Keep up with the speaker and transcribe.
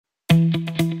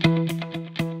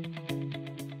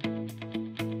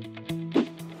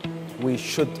we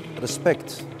should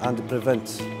respect and prevent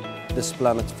this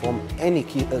planet from any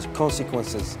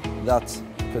consequences that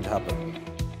could happen.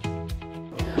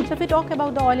 So if we talk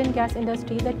about the oil and gas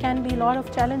industry, there can be a lot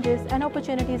of challenges and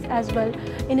opportunities as well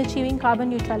in achieving carbon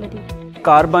neutrality.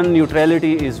 Carbon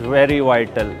neutrality is very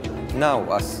vital. Now,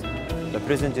 us, the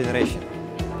present generation,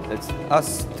 it's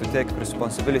us to take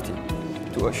responsibility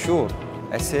to assure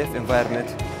a safe environment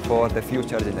for the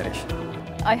future generation.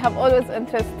 I have always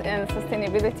interest in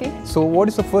sustainability. So what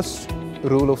is the first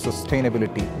rule of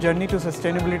sustainability? Journey to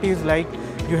sustainability is like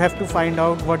you have to find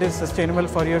out what is sustainable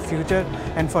for your future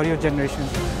and for your generation.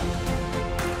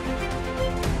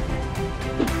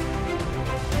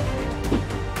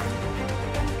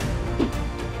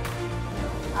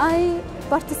 I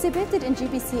participated in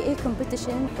GPCA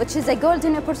competition, which is a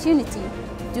golden opportunity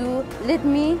to lead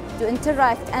me to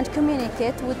interact and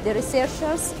communicate with the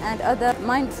researchers and other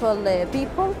mindful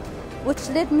people, which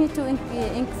led me to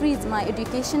increase my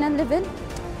educational level.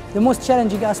 The most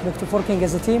challenging aspect of working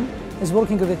as a team is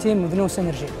working with a team with no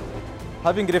synergy.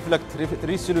 Having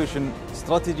resolution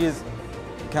strategies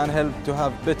can help to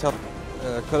have better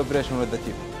collaboration with the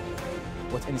team.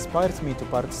 What inspires me to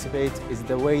participate is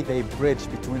the way they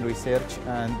bridge between research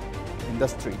and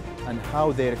industry and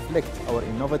how they reflect our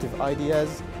innovative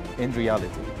ideas in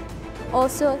reality.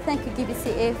 Also, thank you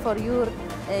GPCA for your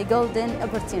golden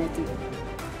opportunity.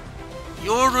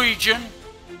 Your region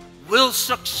will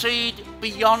succeed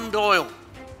beyond oil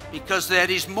because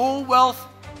there is more wealth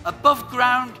above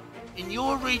ground in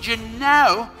your region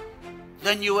now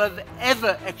than you have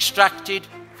ever extracted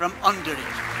from under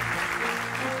it.